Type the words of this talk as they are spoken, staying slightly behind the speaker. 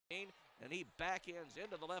and he backhands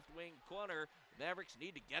into the left wing corner. The Mavericks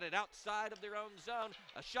need to get it outside of their own zone.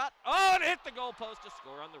 A shot, oh, and hit the goalpost to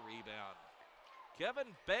score on the rebound.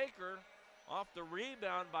 Kevin Baker off the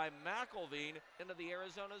rebound by McElveen into the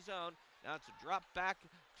Arizona zone. Now it's a drop back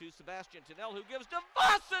to Sebastien Thinel, who gives to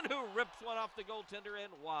Vossen, who rips one off the goaltender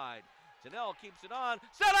and wide. Thinel keeps it on,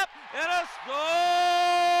 set up, and a score!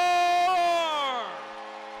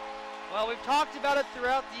 Well, we've talked about it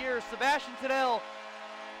throughout the year. Sebastien Thinel,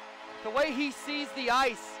 the way he sees the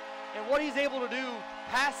ice and what he's able to do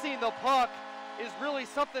passing the puck is really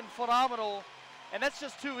something phenomenal, and that's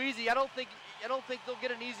just too easy. I don't think they'll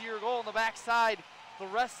get an easier goal on the backside the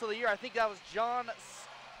rest of the year. I think that was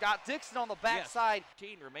John-Scott Dickson on the backside. Yes.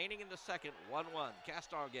 15 remaining in the second, 1-1.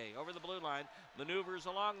 Castonguay over the blue line, maneuvers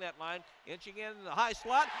along that line, inching in the high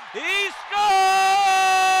slot. He scores!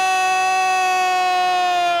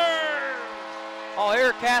 Oh,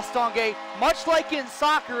 Eric Castonguay, much like in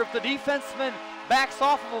soccer, if the defenseman backs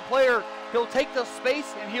off of a player, he'll take the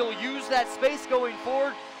space and he'll use that space going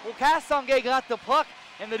forward. Well, Castonguay got the puck,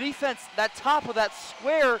 and the defense, that top of that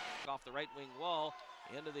square. Off the right wing wall,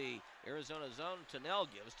 into the Arizona zone, Thinel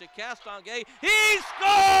gives to Castonguay. He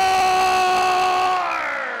scores!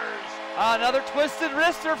 Another twisted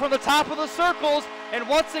wrister from the top of the circles, and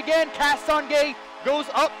once again, Castonguay goes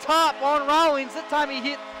up top on Rawlings. This time he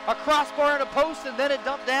hit a crossbar and a post, and then it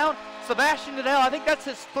dumped down. Sebastien Thinel, I think that's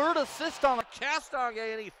his third assist on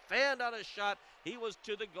Castonguay, and he fanned on a shot. He was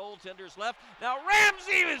to the goaltender's left. Now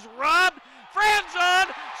Ramsay is robbed. Franzon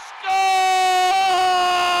scores!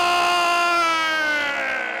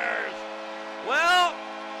 Well,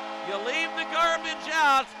 you leave the garbage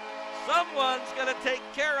out. Someone's going to take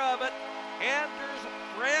care of it. Andrew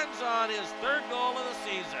Franzon, his third goal of the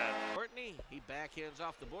season. Courtney, he backhands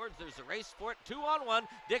off the boards. There's a race for it. 2-on-1.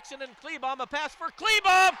 Dickson and Kleebaum. A pass for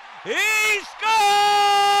Kleebaum. He scores!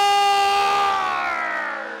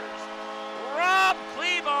 Rob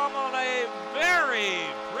Kleebaum on a very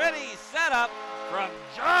pretty setup from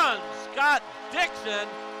John-Scott Dickson.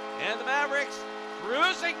 And the Mavericks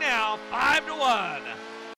cruising now 5-1.